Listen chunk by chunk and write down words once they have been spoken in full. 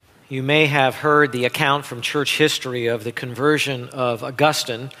You may have heard the account from church history of the conversion of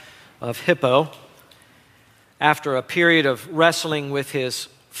Augustine of Hippo. After a period of wrestling with his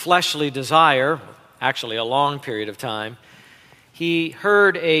fleshly desire, actually a long period of time, he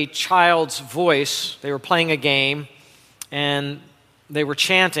heard a child's voice. They were playing a game, and they were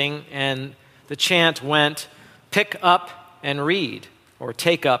chanting, and the chant went, "Pick up and read," or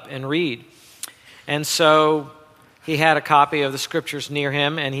 "Take up and read." And so he had a copy of the scriptures near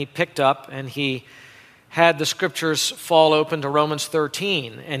him, and he picked up and he had the scriptures fall open to Romans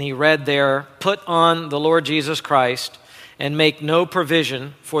 13, and he read there, "Put on the Lord Jesus Christ and make no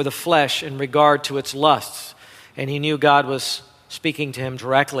provision for the flesh in regard to its lusts." And he knew God was speaking to him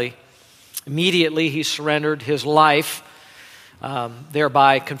directly. Immediately he surrendered his life,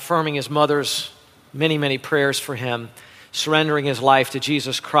 thereby confirming his mother's many prayers for him, surrendering his life to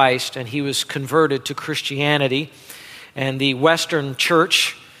Jesus Christ, and he was converted to Christianity. And the Western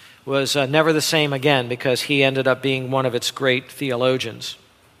church was never the same again because he ended up being one of its great theologians.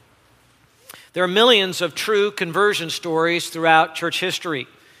 There are millions of true conversion stories throughout church history,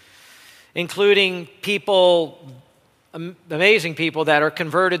 including amazing people that are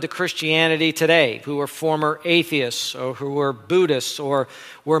converted to Christianity today, who were former atheists or who were Buddhists or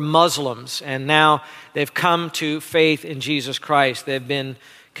were Muslims, and now they've come to faith in Jesus Christ. They've been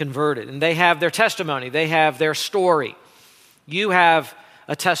converted, and they have their testimony. They have their story. You have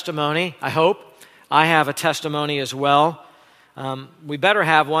a testimony, I hope. I have a testimony as well. We better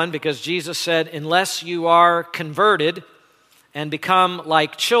have one because Jesus said, unless you are converted and become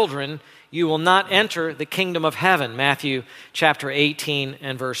like children, you will not enter the kingdom of heaven. Matthew chapter 18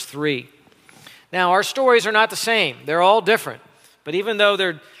 and verse 3. Now, our stories are not the same. They're all different. But even though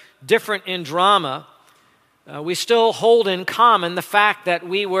they're different in drama, we still hold in common the fact that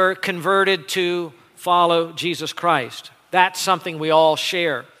we were converted to follow Jesus Christ. That's something we all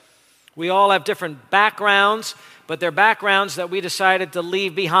share. We all have different backgrounds, but they're backgrounds that we decided to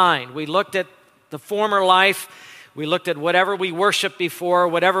leave behind. We looked at the former life. We looked at whatever we worshiped before,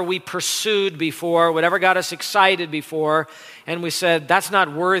 whatever we pursued before, whatever got us excited before, and we said, that's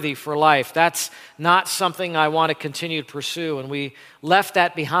not worthy for life. That's not something I want to continue to pursue. And we left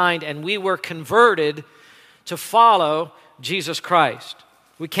that behind, and we were converted to follow Jesus Christ.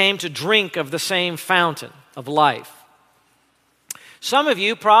 We came to drink of the same fountain of life. Some of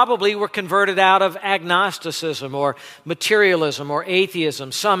you probably were converted out of agnosticism or materialism or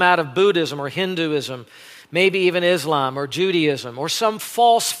atheism, some out of Buddhism or Hinduism, maybe even Islam or Judaism, or some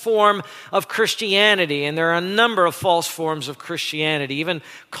false form of Christianity. And there are a number of false forms of Christianity, even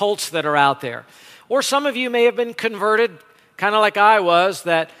cults that are out there. Or some of you may have been converted, kind of like I was,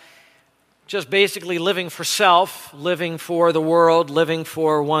 that just basically living for self, living for the world, living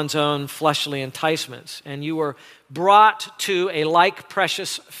for one's own fleshly enticements. And you were brought to a like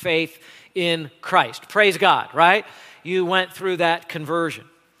precious faith in Christ. Praise God, right? You went through that conversion.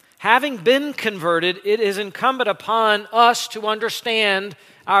 Having been converted, it is incumbent upon us to understand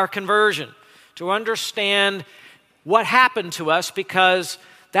our conversion, to understand what happened to us, because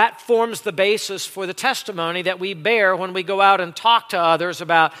that forms the basis for the testimony that we bear when we go out and talk to others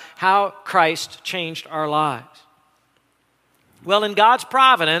about how Christ changed our lives. Well, in God's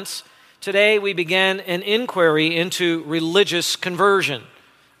providence, today we begin an inquiry into religious conversion,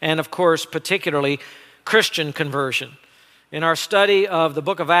 and of course, particularly Christian conversion. In our study of the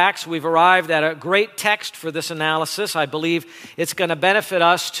book of Acts, we've arrived at a great text for this analysis. I believe it's going to benefit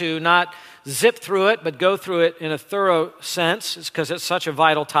us to not zip through it, but go through it in a thorough sense. It's because it's such a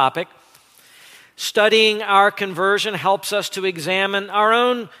vital topic. Studying our conversion helps us to examine our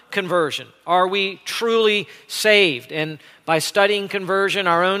own conversion. Are we truly saved? And by studying conversion,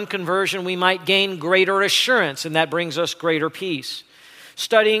 our own conversion, we might gain greater assurance, and that brings us greater peace.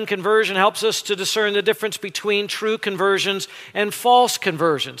 Studying conversion helps us to discern the difference between true conversions and false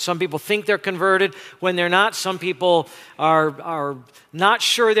conversions. Some people think they're converted when they're not. Some people are not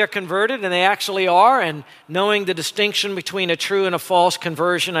sure they're converted, and they actually are. And knowing the distinction between a true and a false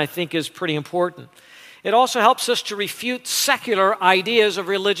conversion, I think, is pretty important. It also helps us to refute secular ideas of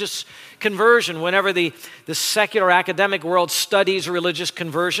religious conversion. Whenever the secular academic world studies religious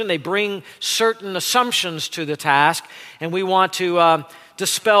conversion, they bring certain assumptions to the task, and we want to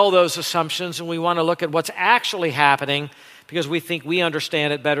dispel those assumptions, and we want to look at what's actually happening because we think we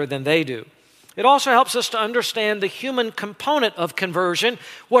understand it better than they do. It also helps us to understand the human component of conversion.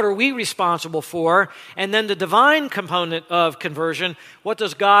 What are we responsible for? And then the divine component of conversion, what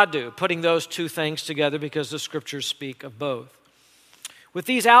does God do? Putting those two things together because the scriptures speak of both. With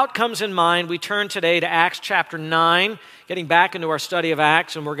these outcomes in mind, we turn today to Acts chapter 9, getting back into our study of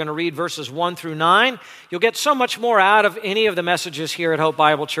Acts, and we're going to read verses 1 through 9. You'll get so much more out of any of the messages here at Hope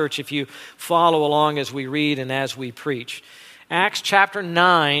Bible Church if you follow along as we read and as we preach. Acts chapter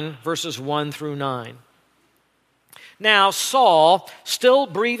 9, verses 1 through 9. Now Saul, still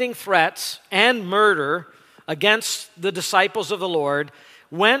breathing threats and murder against the disciples of the Lord,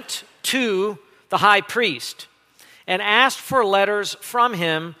 went to the high priest and asked for letters from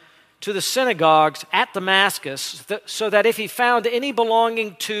him to the synagogues at Damascus, so that if he found any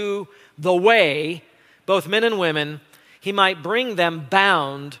belonging to the way, both men and women, he might bring them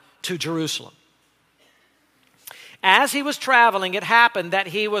bound to Jerusalem. As he was traveling, it happened that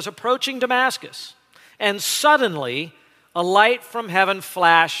he was approaching Damascus, and suddenly a light from heaven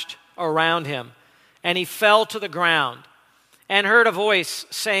flashed around him, and he fell to the ground and heard a voice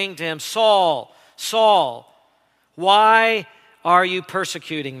saying to him, "Saul, Saul, why are you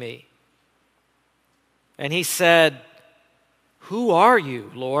persecuting me?" And he said, "Who are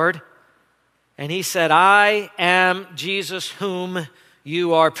you, Lord?" And he said, "I am Jesus whom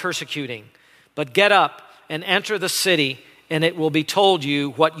you are persecuting. But get up and enter the city, and it will be told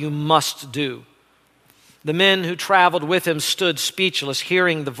you what you must do." The men who traveled with him stood speechless,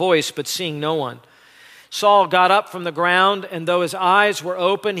 hearing the voice but seeing no one. Saul got up from the ground, and though his eyes were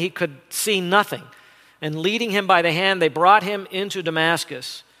open, he could see nothing. And leading him by the hand, they brought him into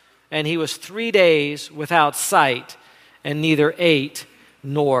Damascus. And he was 3 days without sight, and neither ate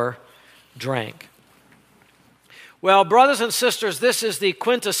nor drank. Well, brothers and sisters, this is the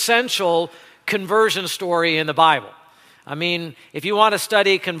quintessential conversion story in the Bible. I mean, if you want to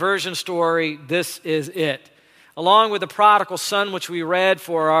study a conversion story, this is it. Along with the prodigal son, which we read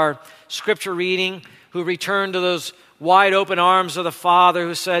for our scripture reading, who returned to those wide open arms of the father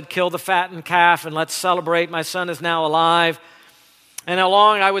who said, "Kill the fattened calf and let's celebrate, my son is now alive." And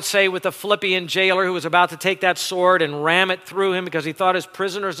along, I would say, with the Philippian jailer who was about to take that sword and ram it through him because he thought his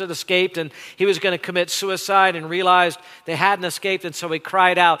prisoners had escaped and he was going to commit suicide and realized they hadn't escaped, and so he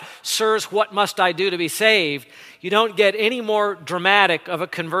cried out, "Sirs, what must I do to be saved?" You don't get any more dramatic of a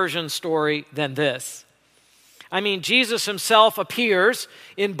conversion story than this. I mean, Jesus himself appears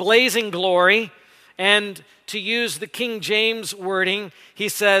in blazing glory, and to use the King James wording, he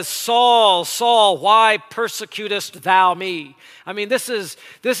says, "Saul, Saul, why persecutest thou me?" I mean, this is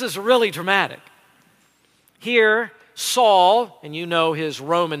really dramatic. Here, Saul, and you know his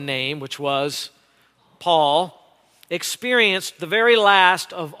Roman name, which was Paul, experienced the very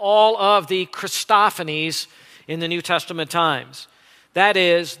last of all of the Christophanies in the New Testament times. That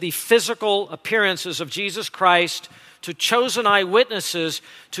is, the physical appearances of Jesus Christ to chosen eyewitnesses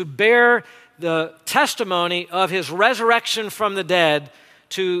to bear the testimony of his resurrection from the dead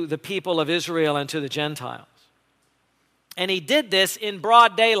to the people of Israel and to the Gentiles. And he did this in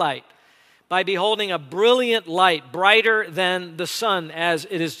broad daylight by beholding a brilliant light, brighter than the sun, as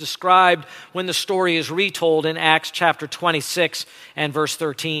it is described when the story is retold in Acts chapter 26 and verse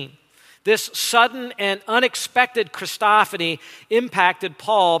 13. This sudden and unexpected Christophany impacted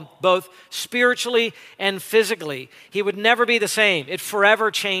Paul both spiritually and physically. He would never be the same. It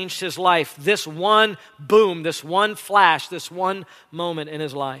forever changed his life. This one boom, this one flash, this one moment in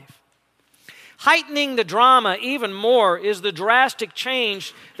his life. Heightening the drama even more is the drastic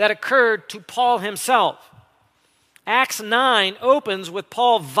change that occurred to Paul himself. Acts 9 opens with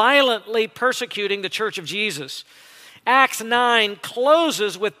Paul violently persecuting the church of Jesus. Acts 9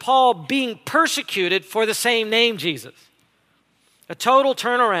 closes with Paul being persecuted for the same name, Jesus. A total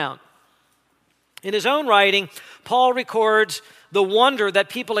turnaround. In his own writing, Paul records the wonder that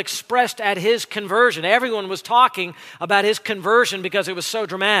people expressed at his conversion. Everyone was talking about his conversion because it was so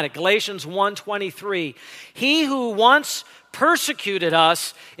dramatic. Galatians 1:23. He who once persecuted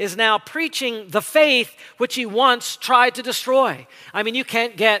us is now preaching the faith which he once tried to destroy. I mean, you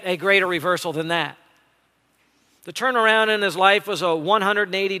can't get a greater reversal than that. The turnaround in his life was a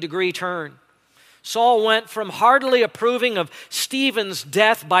 180-degree turn. Saul went from heartily approving of Stephen's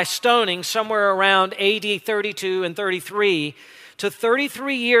death by stoning somewhere around AD 32 and 33 to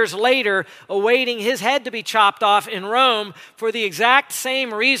 33 years later awaiting his head to be chopped off in Rome for the exact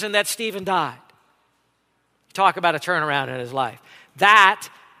same reason that Stephen died. Talk about a turnaround in his life. That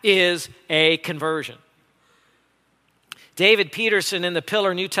is a conversion. David Peterson in the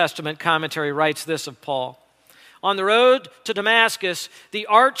Pillar New Testament commentary writes this of Paul. On the road to Damascus, the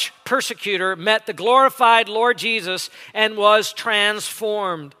arch persecutor met the glorified Lord Jesus and was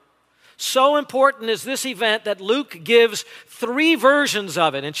transformed. So important is this event that Luke gives 3 versions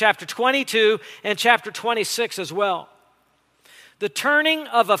of it in chapter 22 and chapter 26 as well. the turning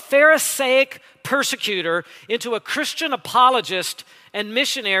of a Pharisaic persecutor into a Christian apologist and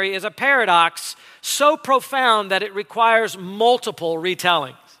missionary is a paradox so profound that it requires multiple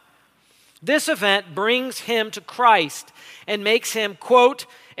retellings. This event brings him to Christ and makes him, quote,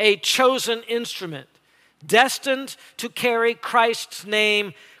 a chosen instrument, destined to carry Christ's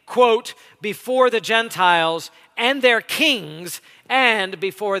name, quote, before the Gentiles and their kings and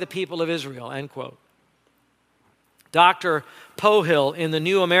before the people of Israel, end quote. Dr. Pohill in the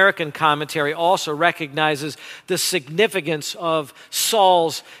New American Commentary also recognizes the significance of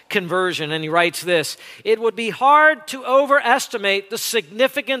Saul's conversion, and he writes this: "It would be hard to overestimate the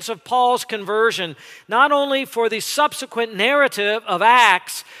significance of Paul's conversion, not only for the subsequent narrative of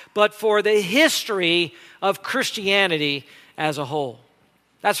Acts, but for the history of Christianity as a whole."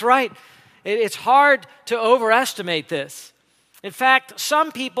 That's right. It's hard to overestimate this. In fact,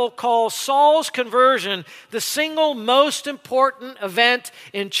 some people call Saul's conversion the single most important event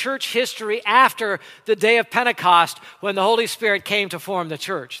in church history after the day of Pentecost, when the Holy Spirit came to form the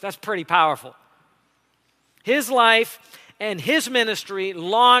church. That's pretty powerful. His life and his ministry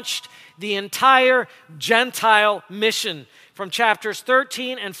launched the entire Gentile mission from chapters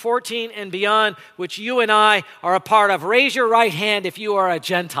 13 and 14 and beyond, which you and I are a part of. Raise your right hand if you are a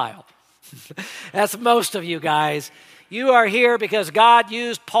Gentile. That's most of you guys. You are here because God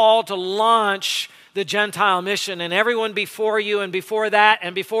used Paul to launch the Gentile mission, and everyone before you and before that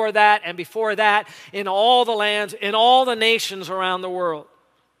and before that and before that in all the lands, in all the nations around the world.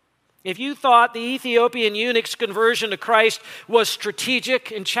 If you thought the Ethiopian eunuch's conversion to Christ was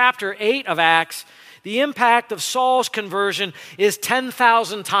strategic in chapter 8 of Acts, the impact of Saul's conversion is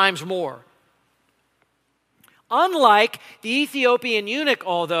 10,000 times more. Unlike the Ethiopian eunuch,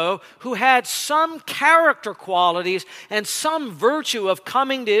 although, who had some character qualities and some virtue of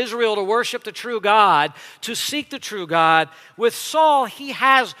coming to Israel to worship the true God, to seek the true God, with Saul, he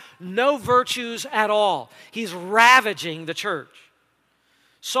has no virtues at all. He's ravaging the church.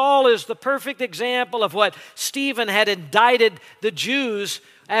 Saul is the perfect example of what Stephen had indicted the Jews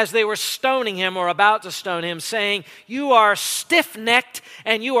as they were stoning him or about to stone him, saying, "You are stiff-necked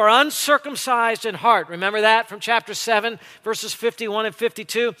and you are uncircumcised in heart." Remember that from chapter 7, verses 51 and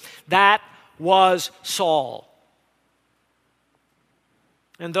 52? That was Saul.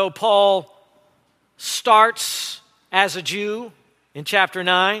 And though Paul starts as a Jew in chapter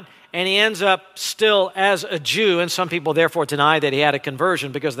 9, and he ends up still as a Jew, and some people therefore deny that he had a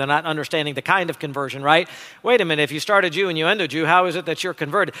conversion because they're not understanding the kind of conversion, right? Wait a minute, if you start a Jew and you end a Jew, how is it that you're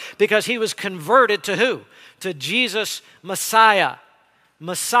converted? Because he was converted to who? To Jesus, Messiah,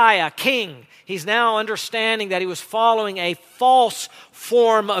 King. He's now understanding that he was following a false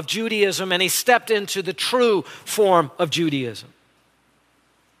form of Judaism, and he stepped into the true form of Judaism.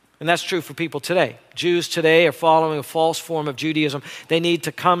 And that's true for people today. Jews today are following a false form of Judaism. They need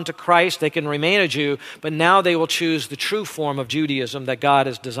to come to Christ. They can remain a Jew, but now they will choose the true form of Judaism that God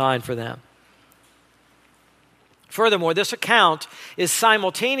has designed for them. Furthermore, this account is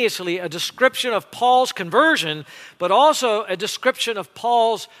simultaneously a description of Paul's conversion, but also a description of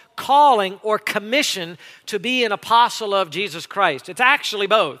Paul's calling or commission to be an apostle of Jesus Christ. It's actually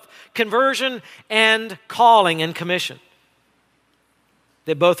both, conversion and calling and commission.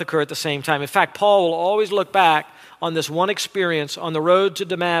 They both occur at the same time. In fact, Paul will always look back on this one experience on the road to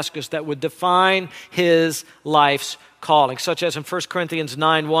Damascus that would define his life's calling, such as in 1 Corinthians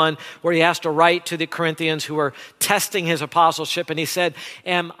 9:1, where he has to write to the Corinthians who are testing his apostleship, and he said,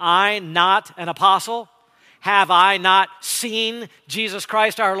 "Am I not an apostle? Have I not seen Jesus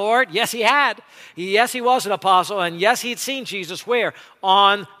Christ our Lord?" Yes, he had. Yes, he was an apostle, and yes, he'd seen Jesus where?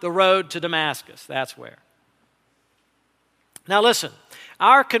 On the road to Damascus. That's where. Now listen,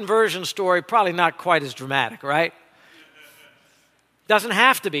 our conversion story probably not quite as dramatic, right? Doesn't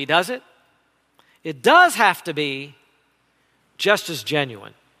have to be, does it? It does have to be just as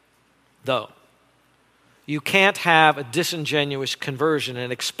genuine, though. You can't have a disingenuous conversion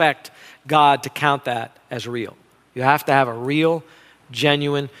and expect God to count that as real. You have to have a real,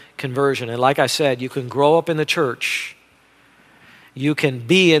 genuine conversion. And like I said, you can grow up in the church. You can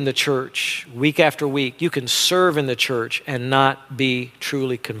be in the church week after week. You can serve in the church and not be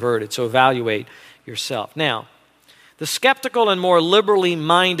truly converted. So evaluate yourself. Now, the skeptical and more liberally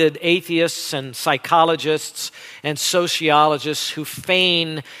minded atheists and psychologists and sociologists who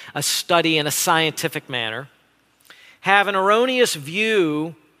feign a study in a scientific manner have an erroneous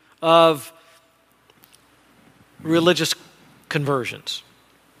view of religious conversions.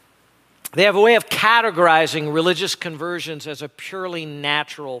 They have a way of categorizing religious conversions as a purely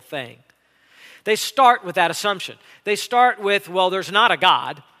natural thing. They start with that assumption. They start with, well, there's not a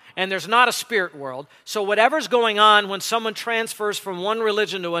God, and there's not a spirit world. So whatever's going on when someone transfers from one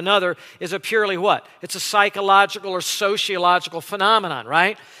religion to another is a purely what? It's a psychological or sociological phenomenon,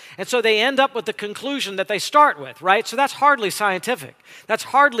 right? And so they end up with the conclusion that they start with, right? So that's hardly scientific. That's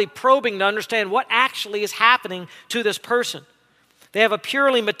hardly probing to understand what actually is happening to this person. They have a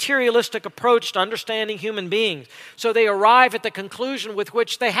purely materialistic approach to understanding human beings. So they arrive at the conclusion with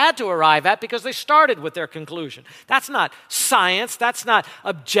which they had to arrive at because they started with their conclusion. That's not science. That's not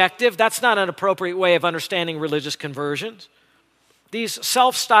objective. That's not an appropriate way of understanding religious conversions. These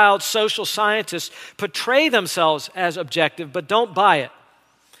self-styled social scientists portray themselves as objective, but don't buy it.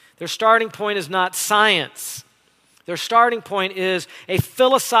 Their starting point is not science. Their starting point is a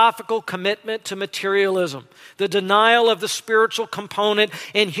philosophical commitment to materialism, the denial of the spiritual component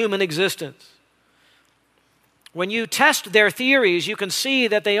in human existence. When you test their theories, you can see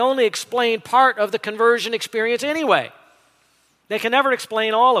that they only explain part of the conversion experience anyway. They can never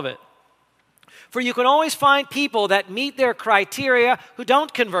explain all of it. For you can always find people that meet their criteria who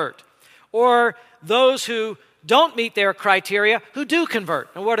don't convert, or those who don't meet their criteria who do convert.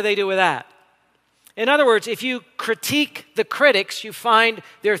 And what do they do with that? In other words, if you critique the critics, you find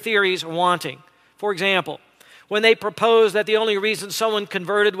their theories wanting. For example, when they propose that the only reason someone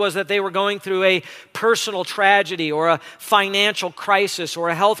converted was that they were going through a personal tragedy or a financial crisis or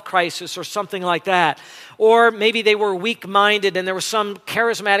a health crisis or something like that, or maybe they were weak-minded and there was some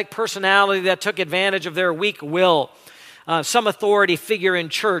charismatic personality that took advantage of their weak will. Some authority figure in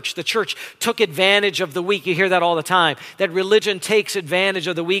church. The church took advantage of the weak. You hear that all the time, that religion takes advantage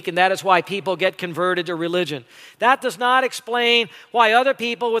of the weak, and that is why people get converted to religion. That does not explain why other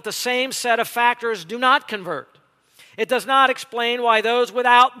people with the same set of factors do not convert. It does not explain why those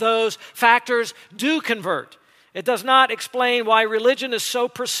without those factors do convert. It does not explain why religion is so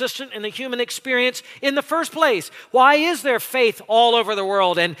persistent in the human experience in the first place. Why is there faith all over the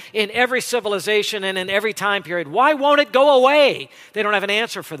world and in every civilization and in every time period? Why won't it go away? They don't have an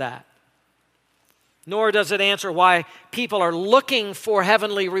answer for that. Nor does it answer why people are looking for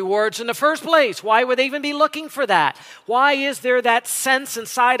heavenly rewards in the first place. Why would they even be looking for that? Why is there that sense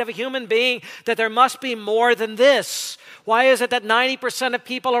inside of a human being that there must be more than this? Why is it that 90% of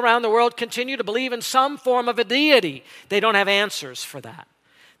people around the world continue to believe in some form of a deity? They don't have answers for that.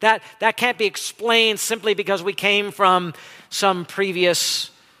 That can't be explained simply because we came from some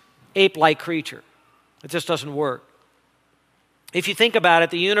previous ape-like creature. It just doesn't work. If you think about it,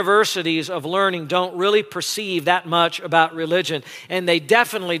 the universities of learning don't really perceive that much about religion, and they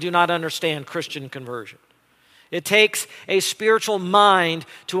definitely do not understand Christian conversion. It takes a spiritual mind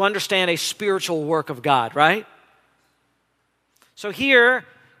to understand a spiritual work of God, right? So here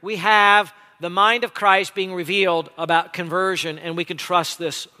we have the mind of Christ being revealed about conversion, and we can trust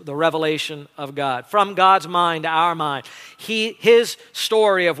this, the revelation of God. From God's mind to our mind, His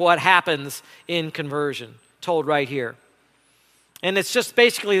story of what happens in conversion, told right here. And it's just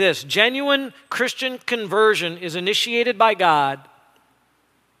basically this: genuine Christian conversion is initiated by God,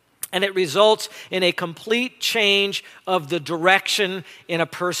 and it results in a complete change of the direction in a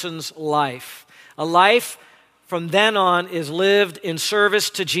person's life. A life from then on is lived in service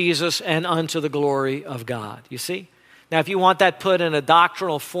to Jesus and unto the glory of God. You see? Now, if you want that put in a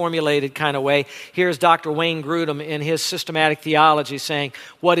doctrinal, formulated kind of way, here's Dr. Wayne Grudem in his systematic theology saying,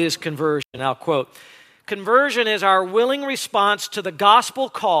 what is conversion? I'll quote, "Conversion is our willing response to the gospel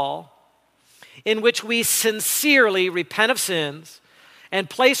call in which we sincerely repent of sins and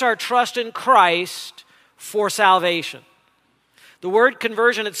place our trust in Christ for salvation." The word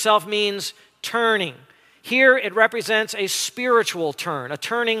conversion itself means turning. Here it represents a spiritual turn, a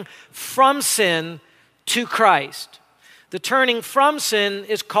turning from sin to Christ. The turning from sin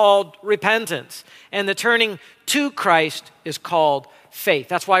is called repentance, and the turning to Christ is called faith.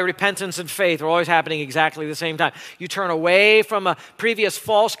 That's why repentance and faith are always happening exactly the same time. You turn away from a previous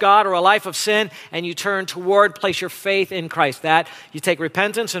false god or a life of sin, and you turn toward, place your faith in Christ. That you take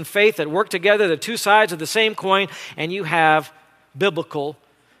repentance and faith that work together, the two sides of the same coin, and you have biblical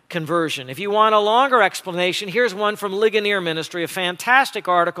conversion. If you want a longer explanation, here's one from Ligonier Ministry, a fantastic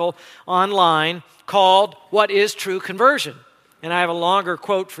article online called "What is True Conversion?" And I have a longer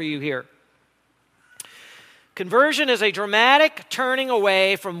quote for you here. "Conversion is a dramatic turning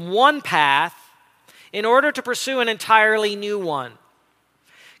away from one path in order to pursue an entirely new one.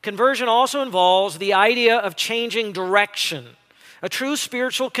 Conversion also involves the idea of changing direction. A true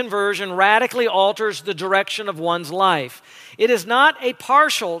spiritual conversion radically alters the direction of one's life. It is not a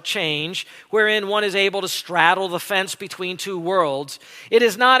partial change wherein one is able to straddle the fence between two worlds. It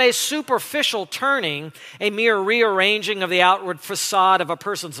is not a superficial turning, a mere rearranging of the outward facade of a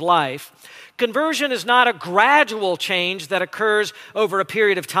person's life. Conversion is not a gradual change that occurs over a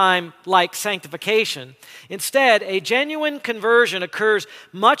period of time like sanctification. Instead, a genuine conversion occurs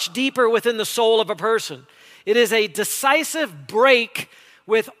much deeper within the soul of a person. It is a decisive break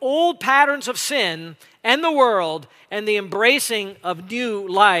with old patterns of sin and the world and the embracing of new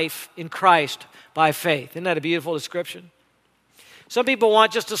life in Christ by faith. Isn't that a beautiful description? Some people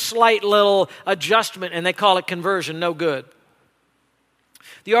want just a slight little adjustment and they call it conversion. No good.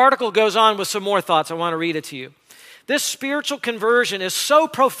 The article goes on with some more thoughts. I want to read it to you. This spiritual conversion is so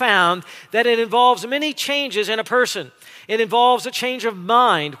profound that it involves many changes in a person. It involves a change of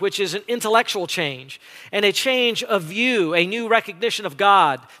mind, which is an intellectual change, and a change of view, a new recognition of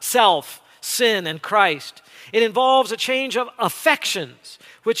God, self, sin, and Christ. It involves a change of affections,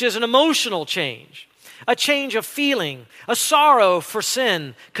 which is an emotional change, a change of feeling, a sorrow for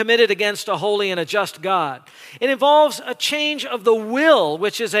sin committed against a holy and a just God. It involves a change of the will,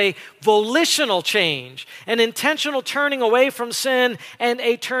 which is a volitional change, an intentional turning away from sin and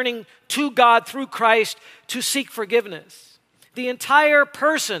a turning to God through Christ to seek forgiveness. The entire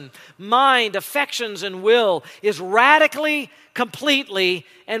person, mind, affections, and will is radically, completely,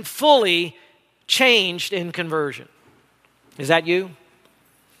 and fully changed in conversion. Is that you?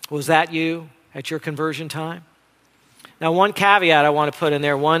 Was that you at your conversion time? Now, one caveat I want to put in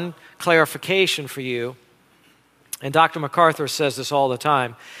there, one clarification for you, and Dr. MacArthur says this all the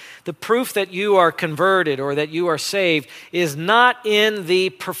time. The proof that you are converted or that you are saved is not in the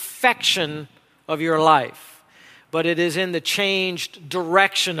perfection of your life, but it is in the changed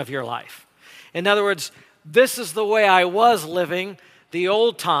direction of your life. In other words, this is the way I was living, the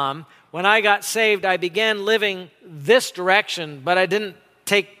old Tom. When I got saved, I began living this direction, but I didn't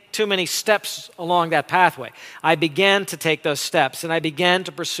take too many steps along that pathway. I began to take those steps and I began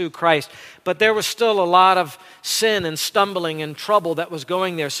to pursue Christ, but there was still a lot of sin and stumbling and trouble that was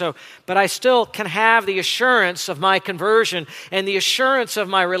going there. But I still can have the assurance of my conversion and the assurance of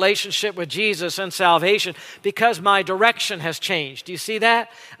my relationship with Jesus and salvation because my direction has changed. Do you see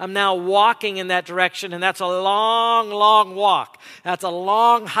that? I'm now walking in that direction, and that's a long, long walk. That's a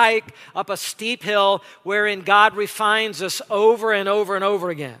long hike up a steep hill wherein God refines us over and over and over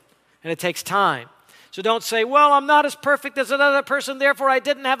again. And it takes time. So don't say, well, I'm not as perfect as another person, therefore I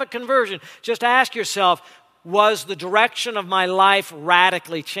didn't have a conversion. Just ask yourself, was the direction of my life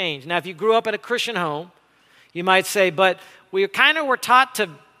radically changed? Now, if you grew up in a Christian home, you might say, but we kind of were taught to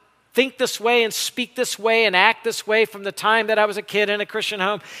think this way and speak this way and act this way from the time that I was a kid in a Christian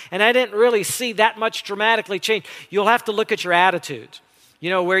home, and I didn't really see that much dramatically change. You'll have to look at your attitudes. You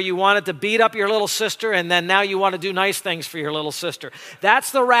know, where you wanted to beat up your little sister and then now you want to do nice things for your little sister.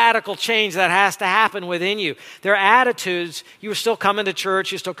 That's the radical change that has to happen within you. Their attitudes, you were still coming to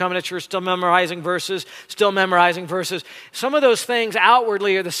church, still memorizing verses. Some of those things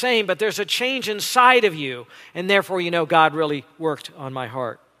outwardly are the same, but there's a change inside of you, and therefore you know God really worked on my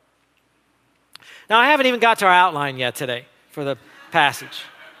heart. Now, I haven't even got to our outline yet today for the passage,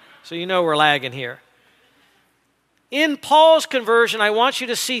 so you know we're lagging here. In Paul's conversion, I want you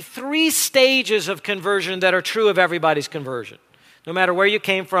to see 3 stages of conversion that are true of everybody's conversion. No matter where you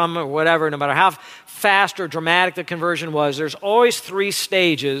came from or whatever, no matter how fast or dramatic the conversion was, there's always 3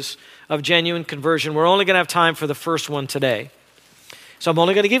 stages of genuine conversion. We're only going to have time for the first one today. So I'm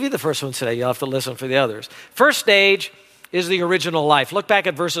only going to give you the first one today. You'll have to listen for the others. First stage is the original life. Look back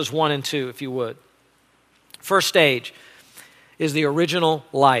at verses 1 and 2, if you would. First stage is the original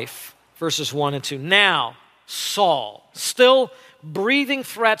life. Verses 1 and 2. Now, Saul, still breathing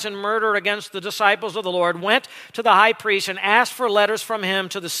threats and murder against the disciples of the Lord, went to the high priest and asked for letters from him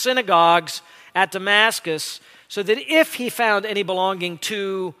to the synagogues at Damascus, so that if he found any belonging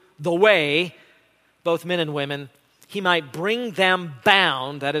to the way, both men and women, he might bring them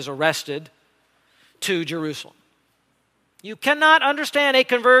bound, that is arrested, to Jerusalem. You cannot understand a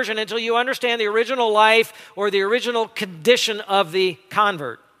conversion until you understand the original life or the original condition of the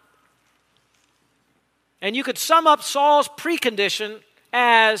convert. And you could sum up Saul's precondition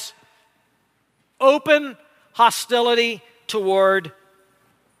as open hostility toward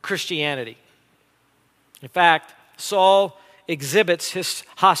Christianity. In fact, Saul exhibits his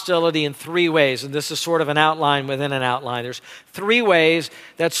hostility in 3 ways, and this is sort of an outline within an outline. There's 3 ways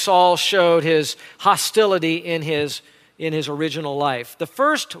that Saul showed his hostility in his original life. The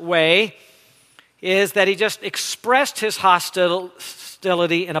first way is that he just expressed his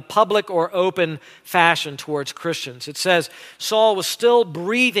hostility in a public or open fashion towards Christians. It says Saul was still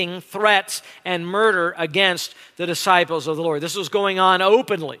breathing threats and murder against the disciples of the Lord. This was going on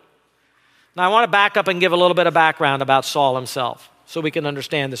openly. Now I want to back up and give a little bit of background about Saul himself so we can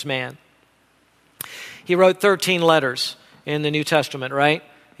understand this man. He wrote 13 letters in the New Testament, right?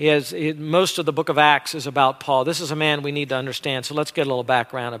 Most of the book of Acts is about Paul. This is a man we need to understand, so let's get a little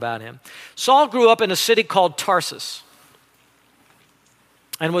background about him. Saul grew up in a city called Tarsus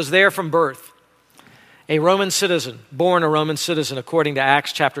and was there from birth. A Roman citizen, born a Roman citizen, according to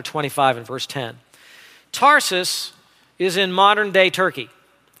Acts chapter 25 and verse 10. Tarsus is in modern-day Turkey.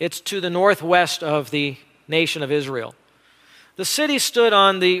 It's to the northwest of the nation of Israel. The city stood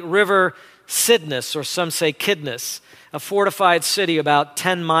on the river Cydnus, or some say Kidnus, a fortified city about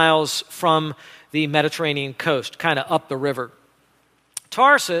 10 miles from the Mediterranean coast, kind of up the river.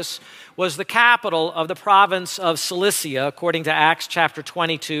 Tarsus was the capital of the province of Cilicia, according to Acts chapter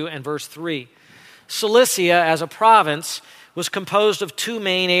 22 and verse 3. Cilicia, as a province, was composed of two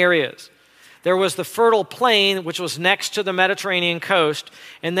main areas. There was the fertile plain, which was next to the Mediterranean coast,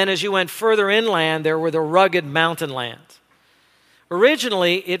 and then as you went further inland, there were the rugged mountain lands.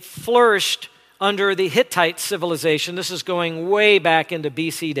 Originally, it flourished under the Hittite civilization. This is going way back into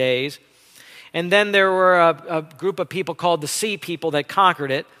BC days. And then there were a group of people called the Sea People that conquered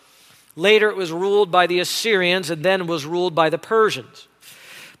it. Later, it was ruled by the Assyrians and then was ruled by the Persians.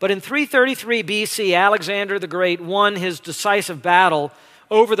 But in 333 BC, Alexander the Great won his decisive battle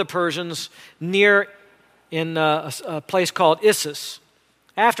over the Persians in a place called Issus.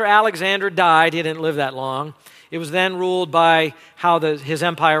 After Alexander died, he didn't live that long. It was then ruled by how his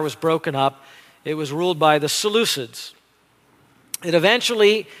empire was broken up. It was ruled by the Seleucids. It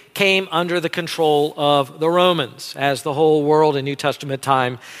eventually came under the control of the Romans, as the whole world in New Testament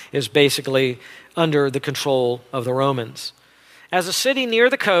time is basically under the control of the Romans. As a city near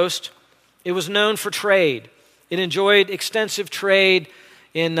the coast, it was known for trade. It enjoyed extensive trade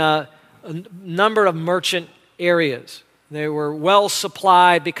in a number of merchant areas. They were well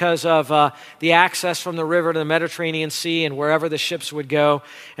supplied because of the access from the river to the Mediterranean Sea and wherever the ships would go.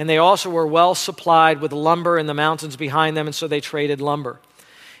 And they also were well supplied with lumber in the mountains behind them, and so they traded lumber.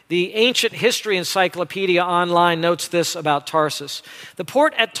 The Ancient History Encyclopedia Online notes this about Tarsus. The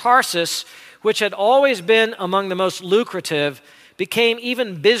port at Tarsus, which had always been among the most lucrative, became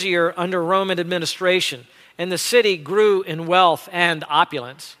even busier under Roman administration, and the city grew in wealth and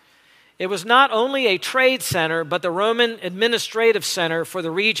opulence. It was not only a trade center, but the Roman administrative center for the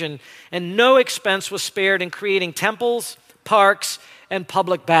region, and no expense was spared in creating temples, parks, and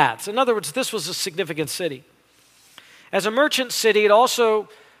public baths. In other words, this was a significant city. As a merchant city, it also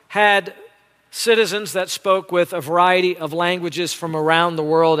had citizens that spoke with a variety of languages from around the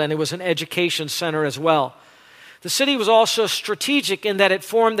world, and it was an education center as well. The city was also strategic in that it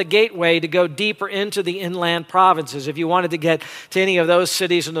formed the gateway to go deeper into the inland provinces. If you wanted to get to any of those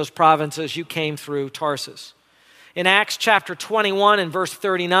cities and those provinces, you came through Tarsus. In Acts chapter 21 and verse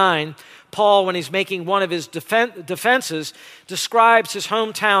 39, Paul, when he's making one of his defenses, describes his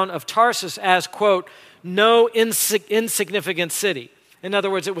hometown of Tarsus as, quote, no insignificant city. In other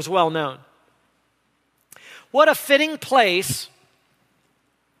words, it was well known. What a fitting place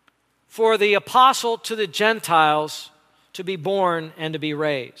for the apostle to the Gentiles to be born and to be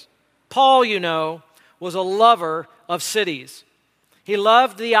raised. Paul, you know, was a lover of cities. He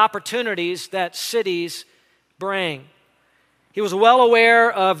loved the opportunities that cities bring. He was well aware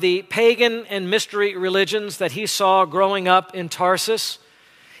of the pagan and mystery religions that he saw growing up in Tarsus.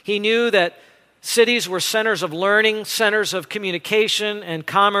 He knew that cities were centers of learning, centers of communication and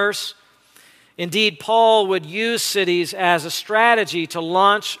commerce. Indeed, Paul would use cities as a strategy to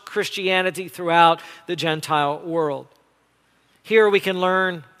launch Christianity throughout the Gentile world. Here we can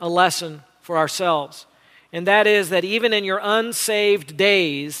learn a lesson for ourselves, and that is that even in your unsaved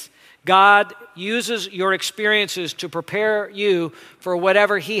days, God uses your experiences to prepare you for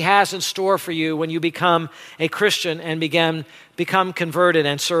whatever He has in store for you when you become a Christian and become converted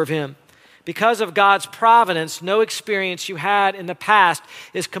and serve Him. Because of God's providence, no experience you had in the past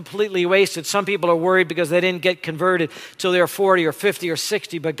is completely wasted. Some people are worried because they didn't get converted till they're 40 or 50 or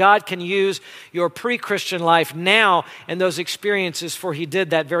 60, but God can use your pre-Christian life now and those experiences, for He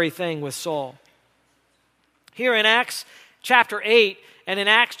did that very thing with Saul. Here in Acts chapter 8 and in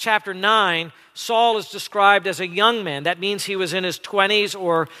Acts chapter 9, Saul is described as a young man. That means he was in his 20s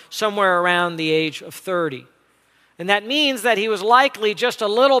or somewhere around the age of 30. And that means that he was likely just a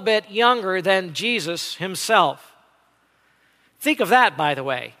little bit younger than Jesus himself. Think of that, by the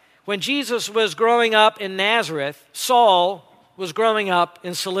way. When Jesus was growing up in Nazareth, Saul was growing up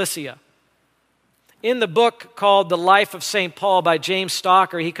in Cilicia. In the book called The Life of St. Paul by James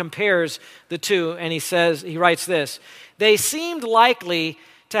Stocker, he compares the two, and he writes this: they seemed likely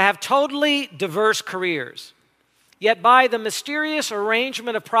to have totally diverse careers. Yet by the mysterious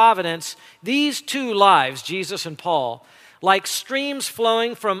arrangement of providence, these two lives, Jesus and Paul, like streams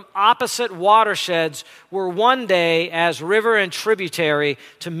flowing from opposite watersheds, were one day as river and tributary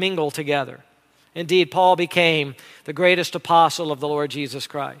to mingle together. Indeed, Paul became the greatest apostle of the Lord Jesus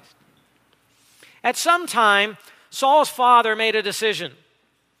Christ. At some time, Saul's father made a decision,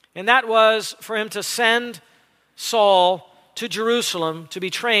 and that was for him to send Saul to Jerusalem to be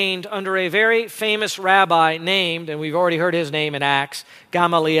trained under a very famous rabbi named, and we've already heard his name in Acts,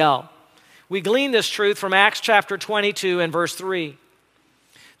 Gamaliel. We glean this truth from Acts chapter 22 and verse 3.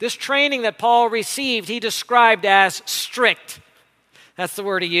 This training that Paul received, he described as strict. That's the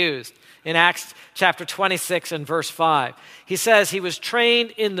word he used in Acts chapter 26 and verse 5. He says he was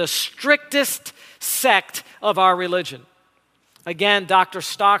trained in the strictest sect of our religion. Again, Dr.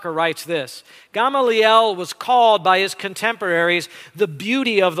 Stocker writes this: Gamaliel was called by his contemporaries the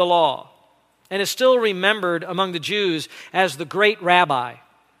beauty of the law, and is still remembered among the Jews as the great rabbi.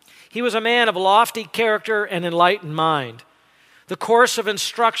 He was a man of lofty character and enlightened mind. The course of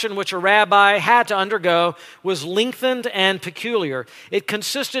instruction which a rabbi had to undergo was lengthened and peculiar. It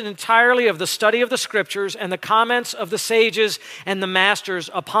consisted entirely of the study of the Scriptures and the comments of the sages and the masters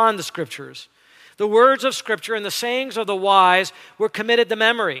upon the Scriptures. The words of Scripture and the sayings of the wise were committed to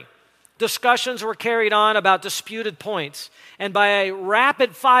memory. Discussions were carried on about disputed points, and by a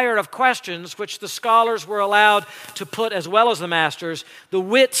rapid fire of questions, which the scholars were allowed to put as well as the masters, the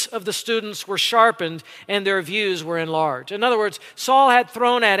wits of the students were sharpened and their views were enlarged. In other words, Saul had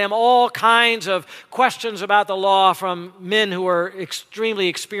thrown at him all kinds of questions about the law from men who were extremely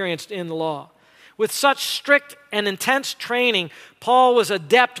experienced in the law. With such strict and intense training, Paul was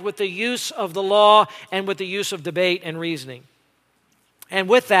adept with the use of the law and with the use of debate and reasoning. And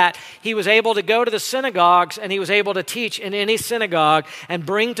with that, he was able to go to the synagogues and he was able to teach in any synagogue and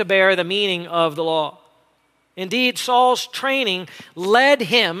bring to bear the meaning of the law. Indeed, Saul's training led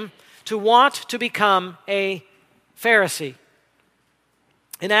him to want to become a Pharisee.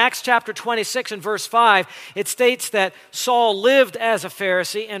 In Acts chapter 26 and verse 5, it states that Saul lived as a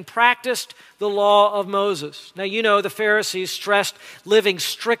Pharisee and practiced the law of Moses. Now, you know the Pharisees stressed living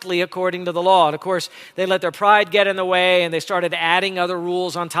strictly according to the law. And of course, they let their pride get in the way and they started adding other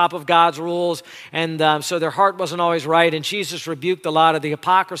rules on top of God's rules. And so their heart wasn't always right. And Jesus rebuked a lot of the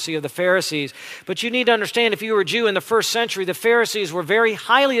hypocrisy of the Pharisees. But you need to understand, if you were a Jew in the first century, the Pharisees were very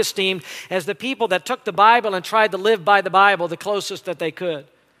highly esteemed as the people that took the Bible and tried to live by the Bible the closest that they could.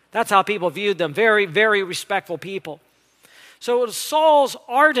 That's how people viewed them. Very, very respectful people. So it was Saul's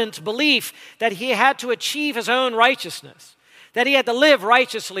ardent belief that he had to achieve his own righteousness, that he had to live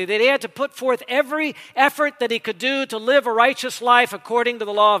righteously, that he had to put forth every effort that he could do to live a righteous life according to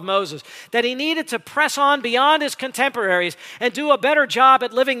the law of Moses, that he needed to press on beyond his contemporaries and do a better job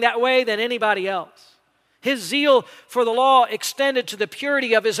at living that way than anybody else. His zeal for the law extended to the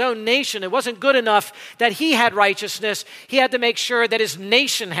purity of his own nation. It wasn't good enough that he had righteousness. He had to make sure that his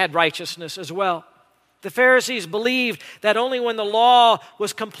nation had righteousness as well. The Pharisees believed that only when the law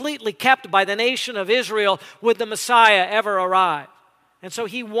was completely kept by the nation of Israel would the Messiah ever arrive. And so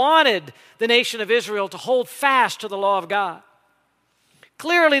he wanted the nation of Israel to hold fast to the law of God.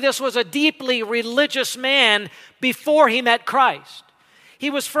 Clearly, this was a deeply religious man before he met Christ.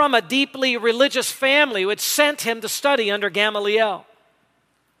 He was from a deeply religious family which sent him to study under Gamaliel.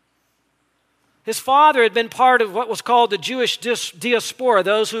 His father had been part of what was called the Jewish diaspora,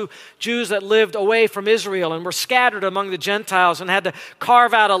 Jews that lived away from Israel and were scattered among the Gentiles and had to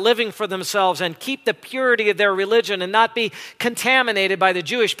carve out a living for themselves and keep the purity of their religion and not be contaminated by the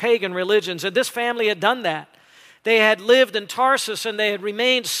Jewish pagan religions. And this family had done that. They had lived in Tarsus and they had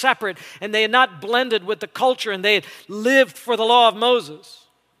remained separate and they had not blended with the culture and they had lived for the law of Moses.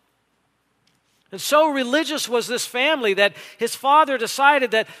 And so religious was this family that his father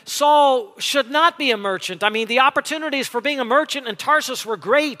decided that Saul should not be a merchant. I mean, the opportunities for being a merchant in Tarsus were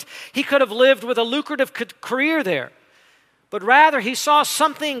great. He could have lived with a lucrative career there. But rather, he saw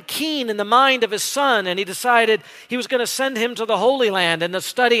something keen in the mind of his son and he decided he was going to send him to the Holy Land and to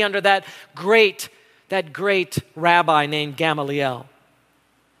study under that great rabbi named Gamaliel.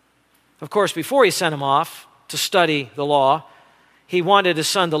 Of course, before he sent him off to study the law, he wanted his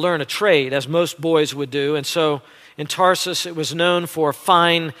son to learn a trade, as most boys would do. And so in Tarsus, it was known for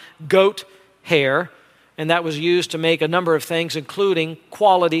fine goat hair, and that was used to make a number of things, including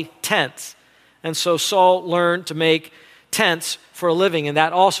quality tents. And so Saul learned to make tents for a living, and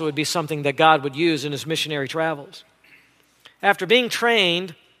that also would be something that God would use in his missionary travels. After being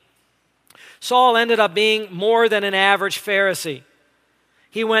trained, Saul ended up being more than an average Pharisee.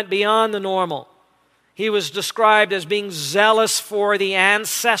 He went beyond the normal. He was described as being zealous for the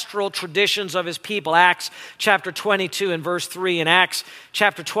ancestral traditions of his people, Acts chapter 22 and verse 3, and Acts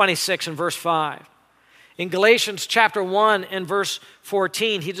chapter 26 and verse 5. In Galatians chapter 1 and verse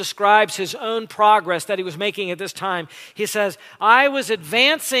 14, he describes his own progress that he was making at this time. He says, I was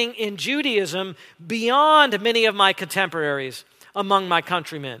advancing in Judaism beyond many of my contemporaries among my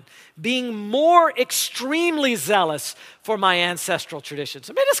countrymen, being more extremely zealous for my ancestral traditions.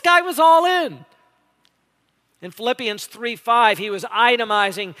 I mean, this guy was all in. In Philippians 3:5, he was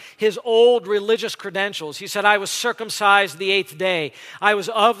itemizing his old religious credentials. He said, I was circumcised the 8th day. I was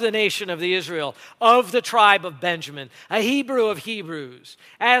of the nation of the Israel, of the tribe of Benjamin, a Hebrew of Hebrews.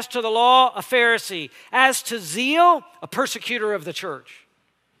 As to the law, a Pharisee. As to zeal, a persecutor of the church.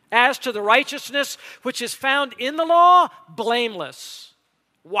 As to the righteousness which is found in the law, blameless.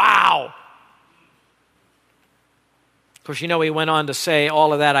 Wow. Of course, you know, he went on to say,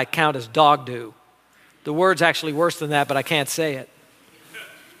 all of that I count as dog do. The word's actually worse than that, but I can't say it.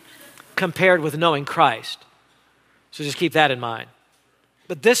 Compared with knowing Christ. So just keep that in mind.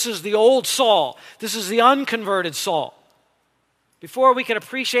 But this is the old Saul. This is the unconverted Saul. Before we can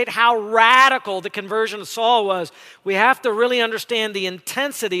appreciate how radical the conversion of Saul was, we have to really understand the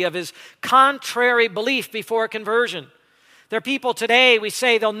intensity of his contrary belief before conversion. There are people today, we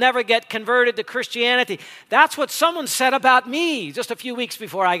say they'll never get converted to Christianity. That's what someone said about me just a few weeks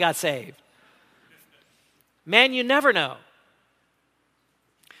before I got saved. Man, you never know.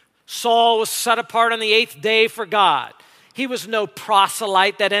 Saul was set apart on the 8th day for God. He was no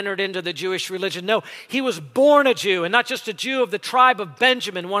proselyte that entered into the Jewish religion. No, he was born a Jew, and not just a Jew of the tribe of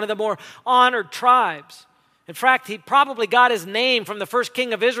Benjamin, one of the more honored tribes. In fact, he probably got his name from the first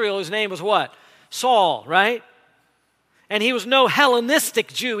king of Israel, whose name was what? Saul, right? And he was no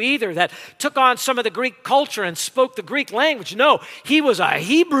Hellenistic Jew either that took on some of the Greek culture and spoke the Greek language. No, he was a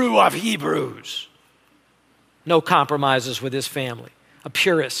Hebrew of Hebrews. No compromises with his family. A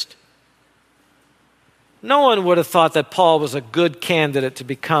purist. No one would have thought that Paul was a good candidate to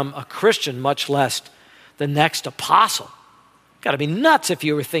become a Christian, much less the next apostle. Got to be nuts if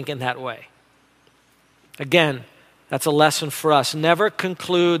you were thinking that way. Again, that's a lesson for us. Never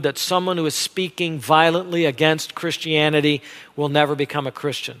conclude that someone who is speaking violently against Christianity will never become a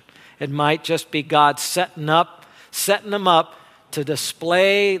Christian. It might just be God setting them up to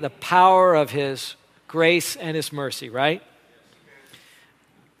display the power of his grace and his mercy, right?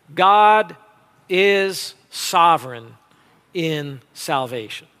 God is sovereign in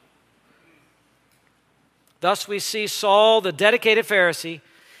salvation. Thus we see Saul, the dedicated Pharisee,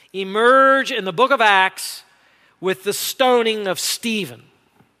 emerge in the book of Acts with the stoning of Stephen,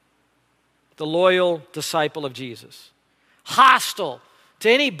 the loyal disciple of Jesus. Hostile to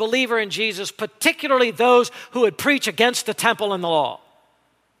any believer in Jesus, particularly those who would preach against the temple and the law.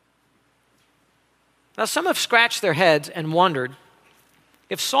 Now, some have scratched their heads and wondered,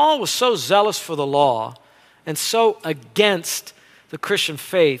 if Saul was so zealous for the law and so against the Christian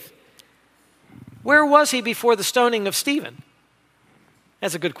faith, where was he before the stoning of Stephen?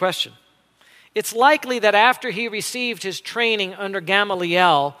 That's a good question. It's likely that after he received his training under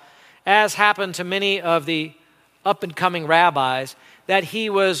Gamaliel, as happened to many of the up-and-coming rabbis, that he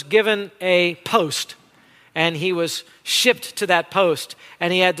was given a post, and he was shipped to that post,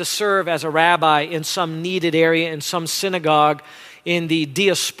 and he had to serve as a rabbi in some needed area, in some synagogue in the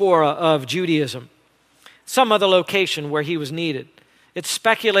diaspora of Judaism, some other location where he was needed. It's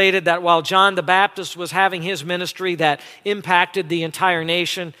speculated that while John the Baptist was having his ministry that impacted the entire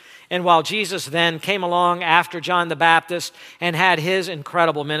nation, and while Jesus then came along after John the Baptist and had his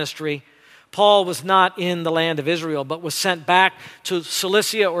incredible ministry, Paul was not in the land of Israel, but was sent back to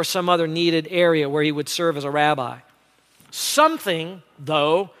Cilicia or some other needed area where he would serve as a rabbi. Something,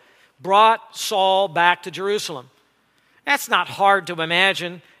 though, brought Saul back to Jerusalem. That's not hard to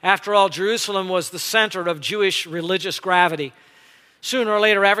imagine. After all, Jerusalem was the center of Jewish religious gravity. Sooner or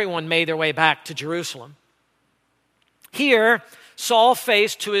later, everyone made their way back to Jerusalem. Here, Saul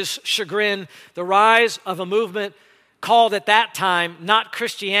faced, to his chagrin, the rise of a movement called at that time not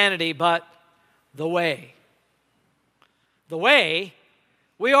Christianity, but the Way. The Way?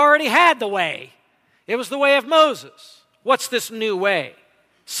 We already had the Way. It was the way of Moses. What's this new way?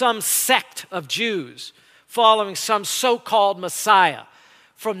 Some sect of Jews following some so-called Messiah.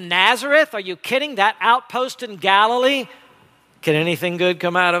 From Nazareth? Are you kidding? That outpost in Galilee? Can anything good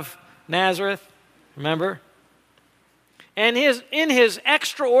come out of Nazareth? Remember? And in his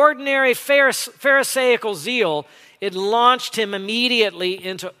extraordinary Pharisaical zeal, it launched him immediately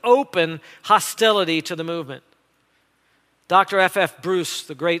into open hostility to the movement. Dr. F.F. Bruce,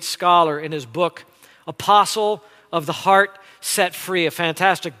 the great scholar, in his book, Apostle of the Heart Set Free, a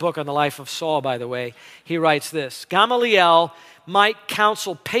fantastic book on the life of Saul, by the way, he writes this: Gamaliel might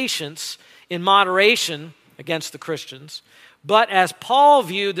counsel patience in moderation against the Christians, But as Paul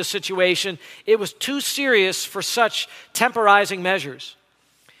viewed the situation, it was too serious for such temporizing measures.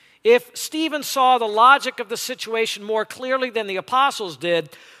 If Stephen saw the logic of the situation more clearly than the apostles did,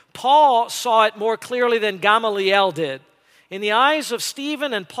 Paul saw it more clearly than Gamaliel did. In the eyes of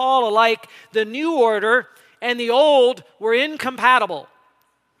Stephen and Paul alike, the new order and the old were incompatible.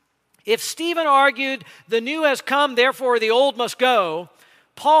 If Stephen argued, the new has come, therefore the old must go,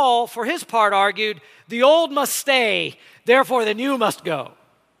 Paul, for his part, argued, the old must stay, therefore the new must go.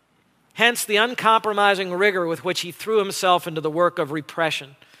 Hence the uncompromising rigor with which he threw himself into the work of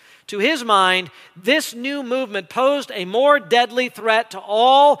repression. To his mind, this new movement posed a more deadly threat to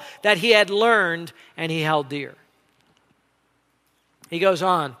all that he had learned and he held dear. He goes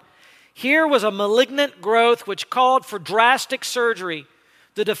on, here was a malignant growth which called for drastic surgery.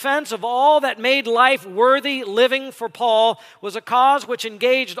 The defense of all that made life worthy living for Paul was a cause which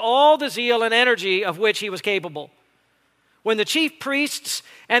engaged all the zeal and energy of which he was capable. When the chief priests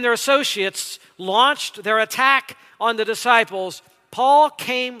and their associates launched their attack on the disciples, Paul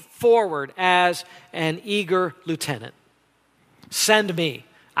came forward as an eager lieutenant. Send me,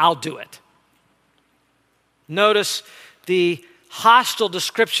 I'll do it. Notice the hostile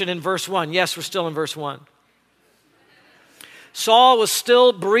description in verse 1. Yes, we're still in verse 1. Saul was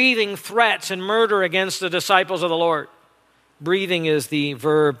still breathing threats and murder against the disciples of the Lord. Breathing is the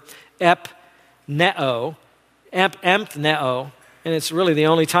verb empneo, and it's really the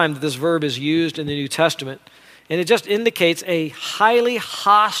only time that this verb is used in the New Testament. And it just indicates a highly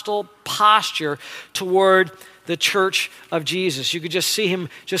hostile posture toward the church of Jesus. You could just see him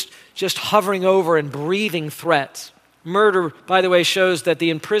just hovering over and breathing threats. Murder, by the way, shows that the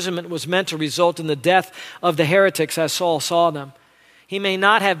imprisonment was meant to result in the death of the heretics as Saul saw them. He may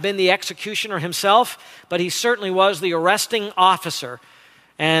not have been the executioner himself, but he certainly was the arresting officer,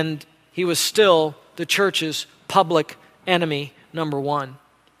 and he was still the church's public enemy number one.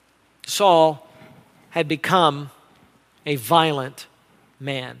 Saul had become a violent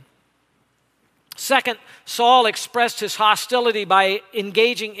man. Second, Saul expressed his hostility by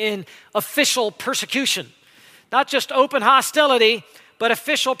engaging in official persecution. Not just open hostility, but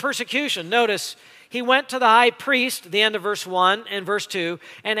official persecution. Notice, he went to the high priest, the end of verse 1 and verse 2,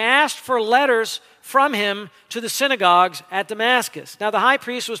 and asked for letters from him to the synagogues at Damascus. Now, the high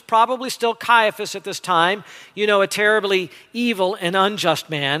priest was probably still Caiaphas at this time, a terribly evil and unjust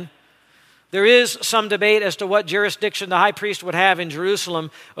man. There is some debate as to what jurisdiction the high priest would have in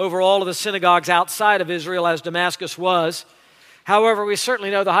Jerusalem over all of the synagogues outside of Israel, as Damascus was. However, we certainly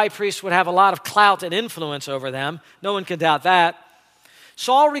know the high priest would have a lot of clout and influence over them. No one can doubt that.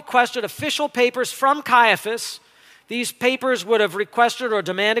 Saul requested official papers from Caiaphas. These papers would have requested or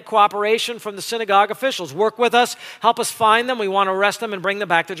demanded cooperation from the synagogue officials. Work with us, help us find them. We want to arrest them and bring them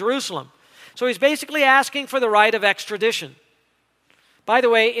back to Jerusalem. So he's basically asking for the right of extradition. By the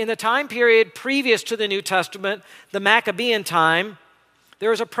way, in the time period previous to the New Testament, the Maccabean time,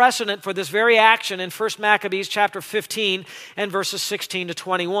 there is a precedent for this very action in 1 Maccabees chapter 15 and verses 16 to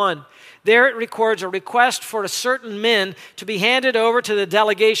 21. There it records a request for a certain men to be handed over to the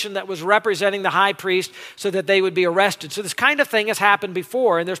delegation that was representing the high priest so that they would be arrested. So this kind of thing has happened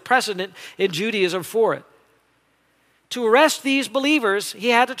before, and there's precedent in Judaism for it. To arrest these believers, he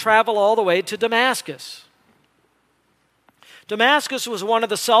had to travel all the way to Damascus. Damascus was one of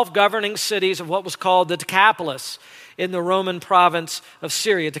the self-governing cities of what was called the Decapolis in the Roman province of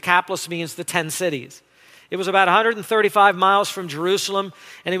Syria. Decapolis means the 10 cities. It was about 135 miles from Jerusalem,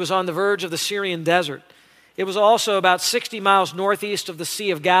 and it was on the verge of the Syrian desert. It was also about 60 miles northeast of the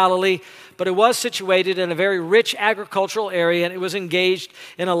Sea of Galilee, but it was situated in a very rich agricultural area, and it was engaged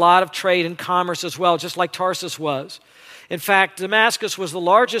in a lot of trade and commerce as well, just like Tarsus was. In fact, Damascus was the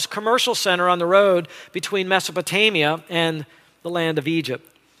largest commercial center on the road between Mesopotamia and the land of Egypt.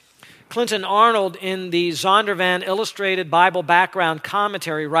 Clinton Arnold, in the Zondervan Illustrated Bible Background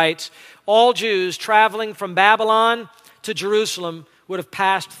Commentary, writes, all Jews traveling from Babylon to Jerusalem would have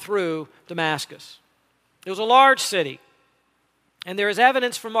passed through Damascus. It was a large city, and there is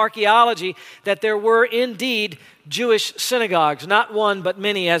evidence from archaeology that there were indeed Jewish synagogues, not one but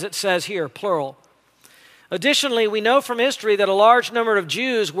many, as it says here, plural. Additionally, we know from history that a large number of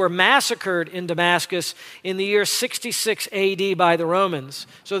Jews were massacred in Damascus in the year 66 AD by the Romans.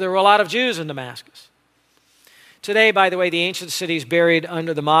 So there were a lot of Jews in Damascus. Today, by the way, the ancient city is buried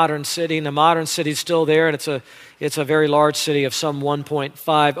under the modern city, and the modern city is still there, and it's a very large city of some over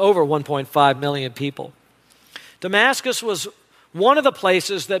 1.5 million people. Damascus was one of the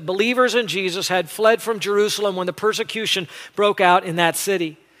places that believers in Jesus had fled from Jerusalem when the persecution broke out in that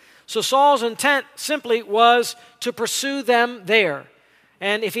city. So Saul's intent simply was to pursue them there.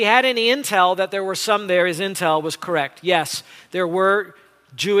 And if he had any intel that there were some there, his intel was correct. Yes, there were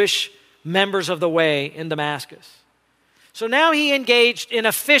Jewish members of the way in Damascus. So now he engaged in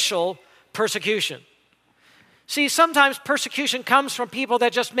official persecution. See, sometimes persecution comes from people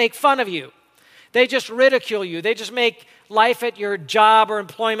that just make fun of you. They just ridicule you. They just make life at your job or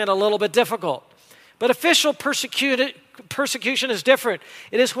employment a little bit difficult. But official persecution is different.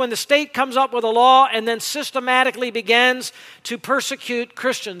 It is when the state comes up with a law and then systematically begins to persecute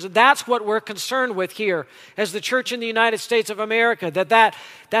Christians. And that's what we're concerned with here as the church in the United States of America,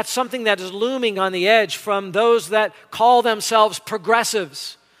 that's something that is looming on the edge from those that call themselves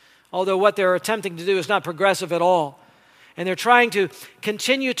progressives, although what they're attempting to do is not progressive at all. And they're trying to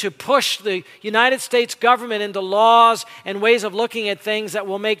continue to push the United States government into laws and ways of looking at things that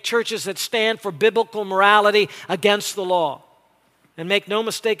will make churches that stand for biblical morality against the law. And make no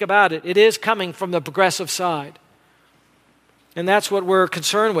mistake about it, it is coming from the progressive side. And that's what we're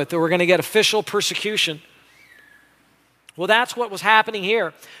concerned with, that we're going to get official persecution. Well, that's what was happening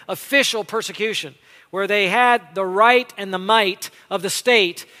here, official persecution, where they had the right and the might of the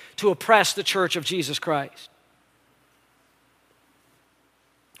state to oppress the church of Jesus Christ.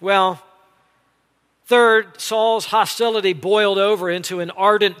 Well, third, Saul's hostility boiled over into an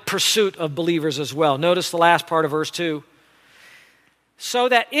ardent pursuit of believers as well. Notice the last part of verse 2. So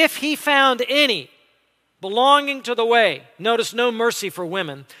that if he found any belonging to the way, notice no mercy for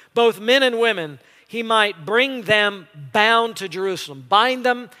women, both men and women, he might bring them bound to Jerusalem. Bind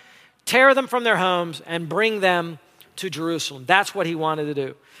them, tear them from their homes, and bring them to Jerusalem. That's what he wanted to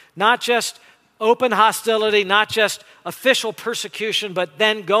do. Not just open hostility, not just official persecution, but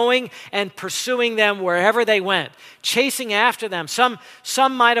then going and pursuing them wherever they went, chasing after them. Some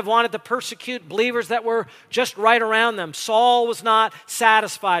might have wanted to persecute believers that were just right around them. Saul was not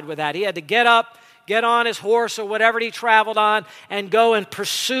satisfied with that. He had to get up, get on his horse or whatever he traveled on, and go and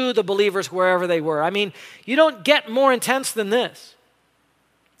pursue the believers wherever they were. I mean, you don't get more intense than this.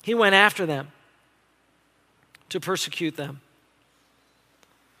 He went after them to persecute them.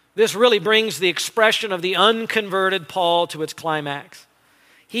 This really brings the expression of the unconverted Paul to its climax.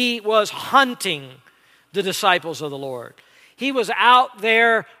 He was hunting the disciples of the Lord. He was out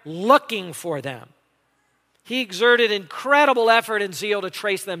there looking for them. He exerted incredible effort and zeal to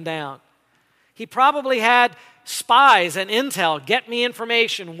trace them down. He probably had spies and intel. Get me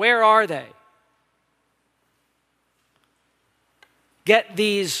information. Where are they? Get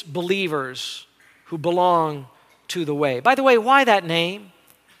these believers who belong to the way. By the way, why that name?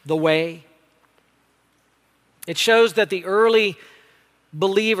 The way. It shows that the early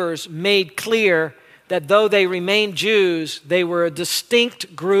believers made clear that though they remained Jews, they were a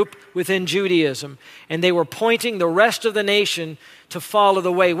distinct group within Judaism, and they were pointing the rest of the nation to follow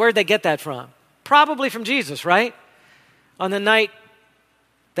the way. Where'd they get that from? Probably from Jesus, right? On the night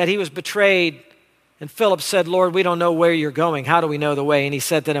that he was betrayed, and Philip said, Lord, we don't know where you're going. How do we know the way? And he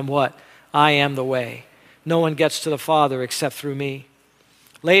said to them, what? I am the way. No one gets to the Father except through me.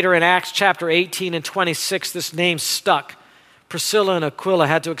 Later in Acts chapter 18 and 26, this name stuck. Priscilla and Aquila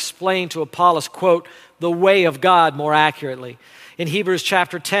had to explain to Apollos, quote, the way of God more accurately. In Hebrews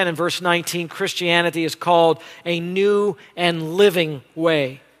chapter 10 and verse 19, Christianity is called a new and living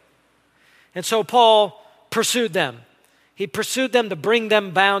way. And so Paul pursued them. He pursued them to bring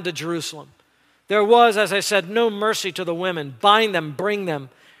them bound to Jerusalem. There was, as I said, no mercy to the women. Bind them, bring them.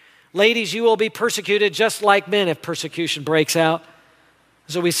 Ladies, you will be persecuted just like men if persecution breaks out.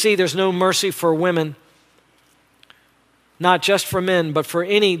 So we see there's no mercy for women, not just for men, but for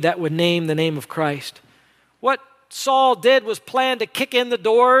any that would name the name of Christ. What Saul did was plan to kick in the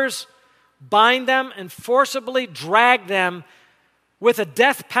doors, bind them, and forcibly drag them with a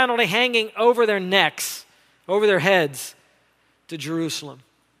death penalty hanging over their necks, over their heads, to Jerusalem.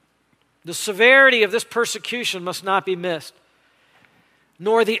 The severity of this persecution must not be missed,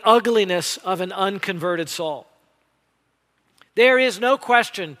 nor the ugliness of an unconverted Saul. There is no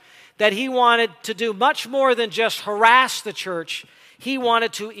question that he wanted to do much more than just harass the church. He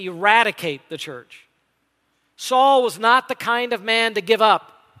wanted to eradicate the church. Saul was not the kind of man to give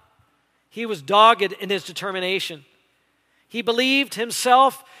up. He was dogged in his determination. He believed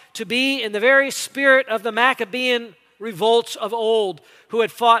himself to be in the very spirit of the Maccabean revolts of old, who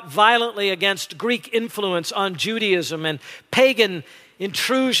had fought violently against Greek influence on Judaism and pagan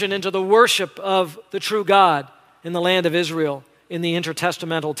intrusion into the worship of the true God in the land of Israel in the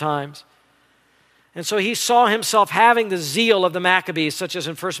intertestamental times. And so he saw himself having the zeal of the Maccabees, such as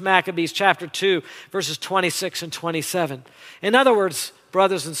in 1 Maccabees chapter 2, verses 26 and 27. In other words,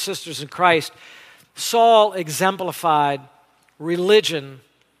 brothers and sisters in Christ, Saul exemplified religion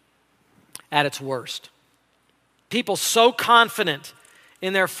at its worst. People so confident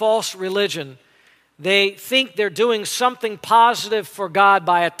in their false religion. They think they're doing something positive for God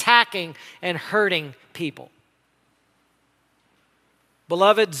by attacking and hurting people.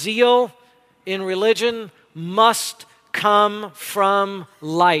 Beloved, zeal in religion must come from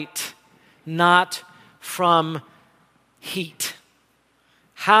light, not from heat.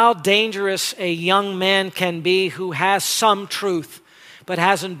 How dangerous a young man can be who has some truth, but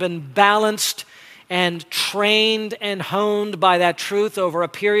hasn't been balanced and trained and honed by that truth over a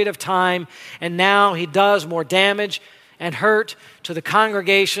period of time, and now he does more damage and hurt to the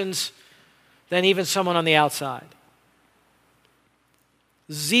congregations than even someone on the outside.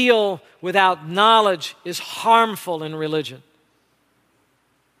 Zeal without knowledge is harmful in religion.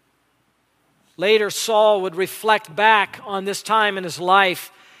 Later, Saul would reflect back on this time in his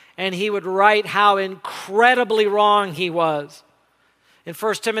life, and he would write how incredibly wrong he was. In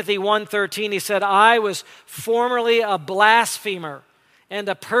 1 Timothy 1:13, he said, I was formerly a blasphemer and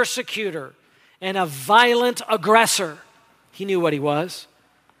a persecutor and a violent aggressor. He knew what he was.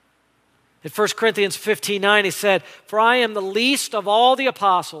 In 1 Corinthians 15:9, he said, for I am the least of all the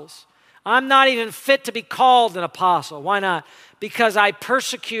apostles. I'm not even fit to be called an apostle. Why not? Because I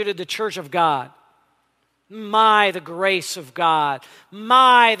persecuted the church of God. My, the grace of God.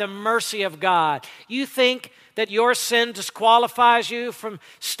 My, the mercy of God. You think that your sin disqualifies you from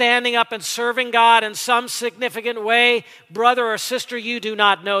standing up and serving God in some significant way? Brother or sister, you do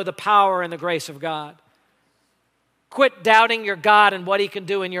not know the power and the grace of God. Quit doubting your God and what He can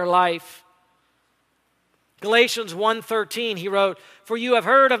do in your life. Galatians 1:13, he wrote, for you have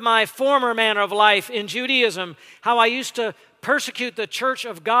heard of my former manner of life in Judaism, how I used to persecute the church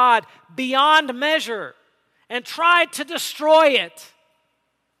of God beyond measure and tried to destroy it.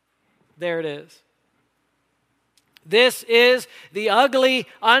 There it is. This is the ugly,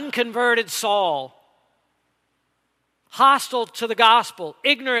 unconverted Saul, hostile to the gospel,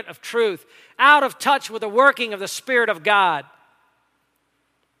 ignorant of truth, out of touch with the working of the Spirit of God,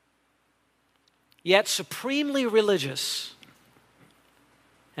 yet supremely religious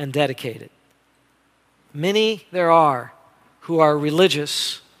and dedicated. Many there are who are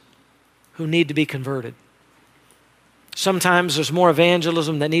religious who need to be converted. Sometimes there's more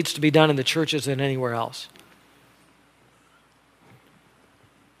evangelism that needs to be done in the churches than anywhere else.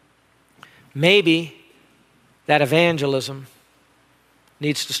 Maybe that evangelism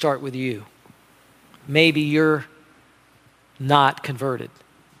needs to start with you. Maybe you're not converted.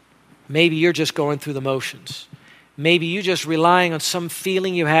 Maybe you're just going through the motions. Maybe you're just relying on some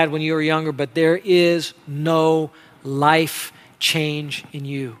feeling you had when you were younger, but there is no life change in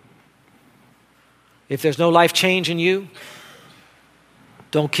you. If there's no life change in you,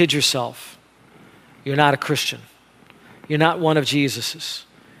 don't kid yourself. You're not a Christian. You're not one of Jesus's.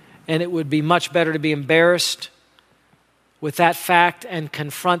 And it would be much better to be embarrassed with that fact and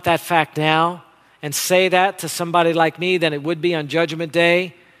confront that fact now and say that to somebody like me than it would be on Judgment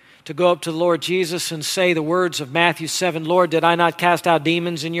Day to go up to the Lord Jesus and say the words of Matthew 7, Lord, did I not cast out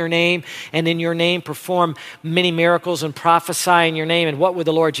demons in your name and in your name perform many miracles and prophesy in your name? And what would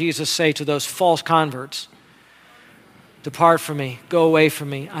the Lord Jesus say to those false converts? Depart from me, go away from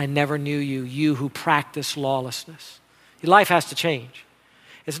me, I never knew you, you who practice lawlessness. Your life has to change.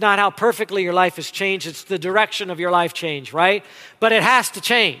 It's not how perfectly your life has changed, it's the direction of your life change, right? But it has to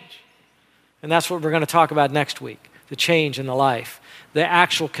change. And that's what we're going to talk about next week, the change in the life, the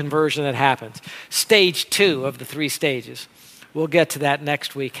actual conversion that happens. Stage 2 of the 3 stages. We'll get to that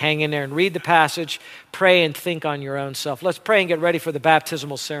next week. Hang in there and read the passage, pray and think on your own self. Let's pray and get ready for the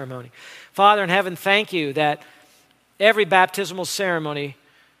baptismal ceremony. Father in heaven, thank you that every baptismal ceremony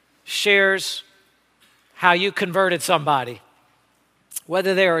shares how you converted somebody.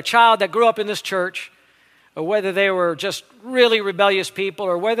 Whether they were a child that grew up in this church, or whether they were just really rebellious people,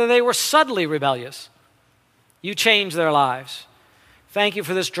 or whether they were subtly rebellious, you changed their lives. Thank you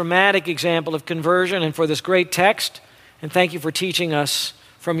for this dramatic example of conversion and for this great text, and thank you for teaching us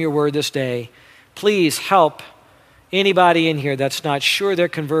from your word this day. Please help anybody in here that's not sure they're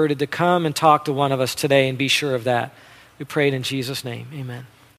converted to come and talk to one of us today and be sure of that. We pray it in Jesus' name. Amen.